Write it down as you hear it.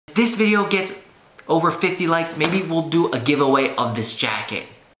If this video gets over 50 likes, maybe we'll do a giveaway of this jacket.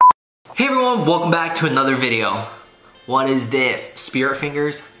 Hey everyone, welcome back to another video. What is this? Spirit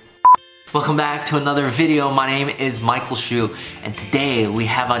fingers? Welcome back to another video. My name is Michael Shu, and today we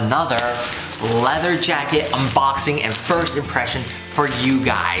have another leather jacket unboxing and first impression for you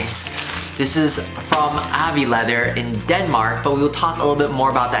guys. This is from Avi Leather in Denmark, but we will talk a little bit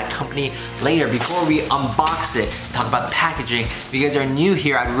more about that company later. Before we unbox it, talk about the packaging. If you guys are new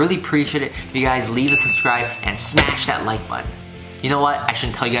here, I'd really appreciate it if you guys leave a subscribe and smash that like button. You know what? I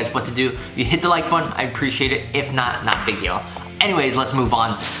shouldn't tell you guys what to do. If you hit the like button, I appreciate it. If not, not a big deal. Anyways, let's move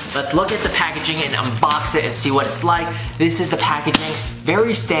on. Let's look at the packaging and unbox it and see what it's like. This is the packaging,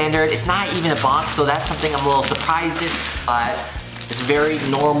 very standard. It's not even a box, so that's something I'm a little surprised in. It's a very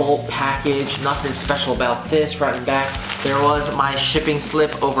normal package, nothing special about this, front and back. There was my shipping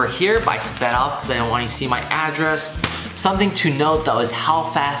slip over here, but I took that off because I don't want you to see my address. Something to note though is how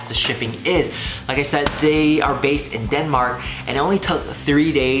fast the shipping is. Like I said, they are based in Denmark, and it only took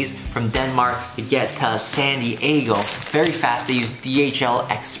 3 days from Denmark to get to San Diego. Very fast. They use DHL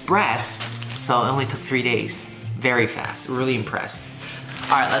Express, so it only took 3 days. Very fast, really impressed.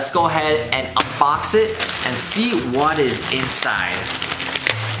 All right, let's go ahead and unbox it and see what is inside.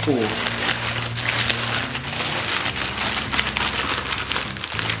 Ooh.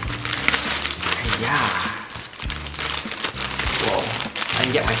 Yeah. Whoa, I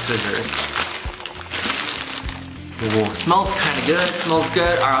didn't get my scissors. Ooh, smells kind of good, smells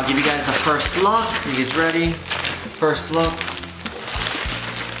good. All right, I'll give you guys the first look. Are you guys ready? First look.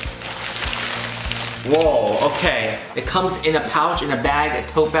 Whoa, okay. It comes in a pouch, in a bag, a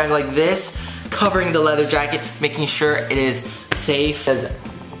tote bag like this, covering the leather jacket, making sure it is safe. It says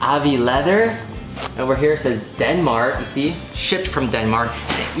Avi Leather. Over here it says Denmark, you see? Shipped from Denmark.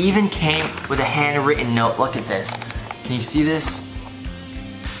 And it even came with a handwritten note. Look at this. Can you see this?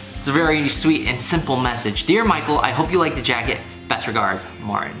 It's a very sweet and simple message. Dear Michael, I hope you like the jacket. Best regards,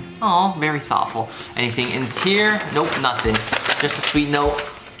 Martin. Oh, very thoughtful. Anything in here? Nope, nothing. Just a sweet note.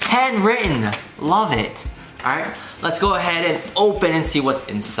 Handwritten, love it. All right, let's go ahead and open and see what's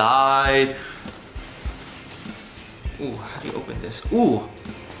inside. Ooh, how do you open this? Ooh,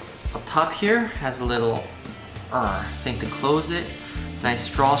 up top here has a little thing to close it. Nice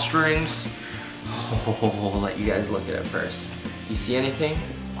drawstrings. Oh, let you guys look at it first. You see anything?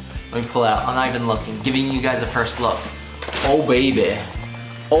 Let me pull it out. I'm not even looking. Giving you guys a first look. Oh baby,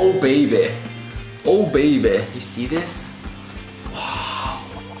 oh baby, oh baby. You see this?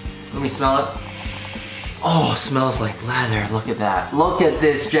 Let me smell it. Oh, it smells like leather. Look at that. Look at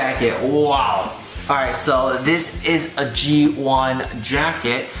this jacket. Wow. All right, so this is a G-1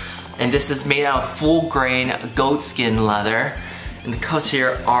 jacket, and this is made out of full grain goatskin leather. And the cuffs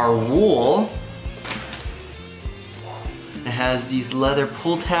here are wool. It has these leather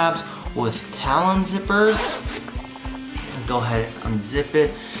pull tabs with Talon zippers. Go ahead and unzip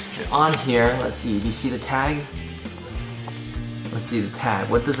it. And on here, let's see, do you see the tag? Let's see the tag.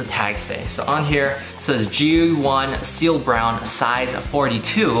 What does the tag say? So on here it says G-1 Seal Brown size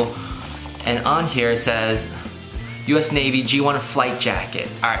 42. And on here it says US Navy G-1 flight jacket.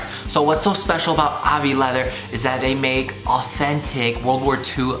 All right, so what's so special about Avi Leather is that they make authentic World War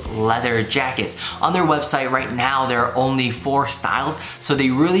II leather jackets. On their website right now, there are only 4 styles, so they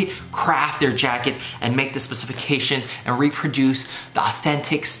really craft their jackets and make the specifications and reproduce the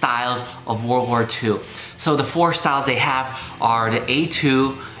authentic styles of World War II. So the 4 styles they have are the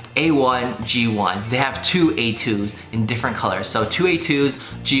A2, A1, G1. They have 2 A2s in different colors. So 2 A2s,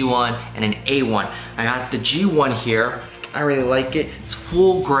 G1, and an A1. I got the G1 here. I really like it. It's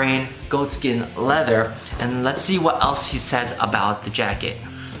full grain goatskin leather. And let's see what else he says about the jacket.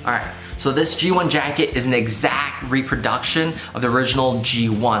 All right, so this G1 jacket is an exact reproduction of the original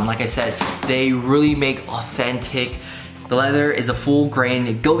G1. Like I said, they really make authentic. The leather is a full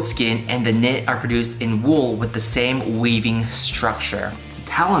grain goatskin, and the knit are produced in wool with the same weaving structure.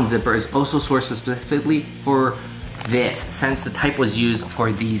 Talon zipper is also sourced specifically for this, since the type was used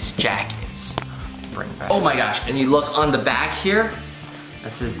for these jackets. Oh my gosh, and you look on the back here,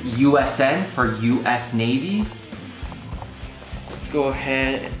 that says USN for US Navy. Let's go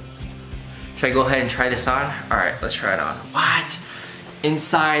ahead. Should I go ahead and try this on? All right, let's try it on. What?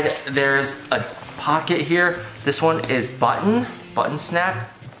 Inside there's a pocket here. This one is button snap.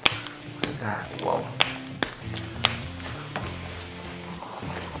 Look at that, whoa.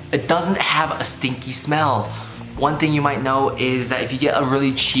 It doesn't have a stinky smell. One thing you might know is that if you get a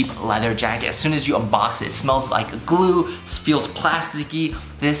really cheap leather jacket, as soon as you unbox it, it smells like glue, it feels plasticky.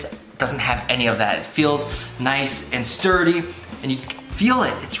 This doesn't have any of that. It feels nice and sturdy, and you feel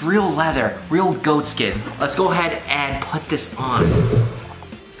it. It's real leather, real goat skin. Let's go ahead and put this on.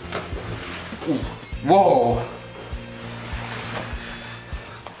 Whoa.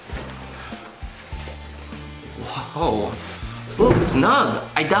 Whoa. It's a little snug.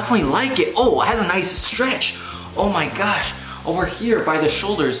 I definitely like it. Oh, it has a nice stretch. Oh my gosh. Over here by the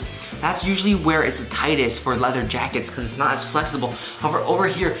shoulders, that's usually where it's the tightest for leather jackets because it's not as flexible. However, over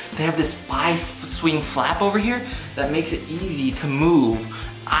here, they have this bi-swing flap over here that makes it easy to move.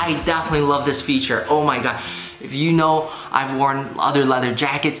 I definitely love this feature. Oh my god. If you know, I've worn other leather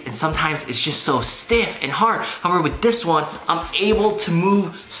jackets and sometimes it's just so stiff and hard. However, with this one, I'm able to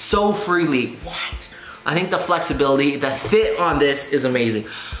move so freely. What? I think the flexibility, the fit on this is amazing.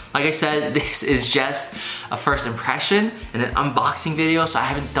 Like I said, this is just a first impression and an unboxing video, so I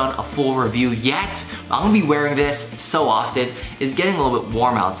haven't done a full review yet. I'm gonna be wearing this so often. It's getting a little bit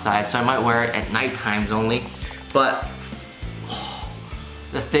warm outside, so I might wear it at night times only. But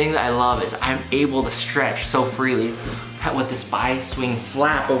the thing that I love is I'm able to stretch so freely with this bi-swing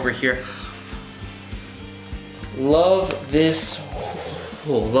flap over here. Love this.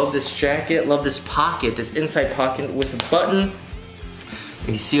 Oh, love this jacket, love this pocket, this inside pocket with the button.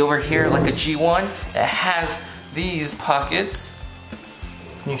 You see over here, like a G-1, it has these pockets.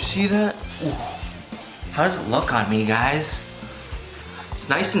 Can you see that? Ooh. How does it look on me, guys? It's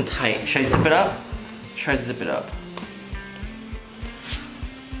nice and tight. Should I zip it up? Try to zip it up.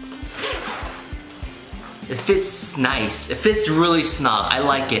 It fits nice. It fits really snug. I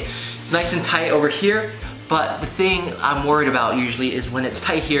like it. It's nice and tight over here, but the thing I'm worried about usually is when it's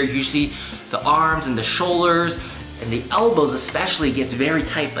tight here, usually the arms and the shoulders and the elbows especially gets very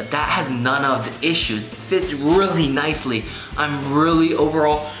tight, but that has none of the issues. It fits really nicely.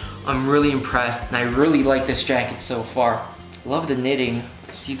 Overall, I'm really impressed and I really like this jacket so far. Love the knitting.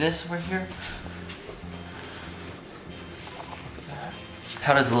 See this over here?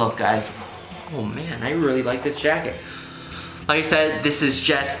 How does it look, guys? Oh man, I really like this jacket. Like I said, this is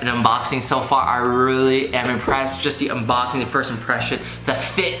just an unboxing so far. I really am impressed. Just the unboxing, the first impression, the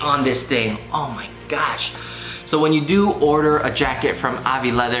fit on this thing. Oh my gosh. So when you do order a jacket from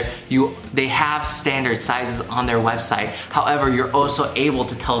Avi Leather, they have standard sizes on their website. However, you're also able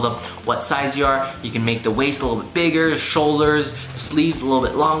to tell them what size you are. You can make the waist a little bit bigger, shoulders, the sleeves a little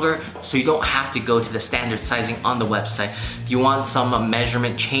bit longer, so you don't have to go to the standard sizing on the website. If you want some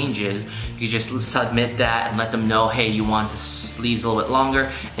measurement changes, you just submit that and let them know, hey, you want the sleeves a little bit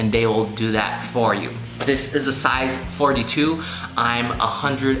longer, and they will do that for you. This is a size 42. I'm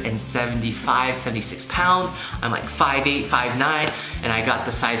 175, 76 pounds. I'm like 5'8", 5'9", and I got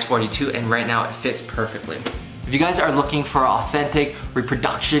the size 42, and right now it fits perfectly. If you guys are looking for an authentic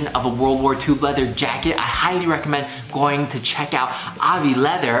reproduction of a World War II leather jacket, I highly recommend going to check out Avi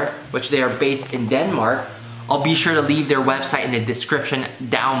Leather, which they are based in Denmark. I'll be sure to leave their website in the description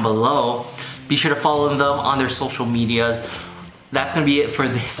down below. Be sure to follow them on their social medias. That's gonna be it for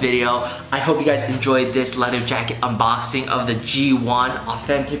this video. I hope you guys enjoyed this leather jacket unboxing of the G-1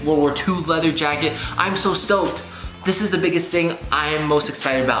 authentic World War II leather jacket. I'm so stoked. This is the biggest thing I am most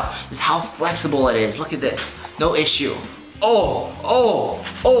excited about, is how flexible it is. Look at this, no issue. Oh,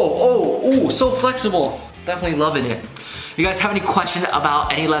 so flexible. Definitely loving it. If you guys have any questions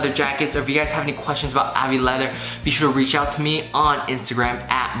about any leather jackets, or if you guys have any questions about Avi Leather, be sure to reach out to me on Instagram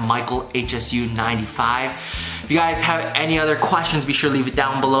at MichaelHSU95. If you guys have any other questions, be sure to leave it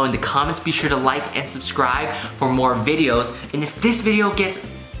down below in the comments. Be sure to like and subscribe for more videos. And if this video gets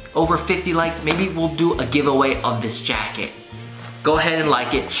over 50 likes, maybe we'll do a giveaway of this jacket. Go ahead and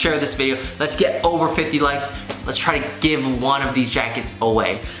like it, share this video. Let's get over 50 likes. Let's try to give one of these jackets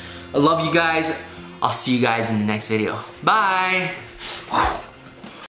away. I love you guys. I'll see you guys in the next video. Bye.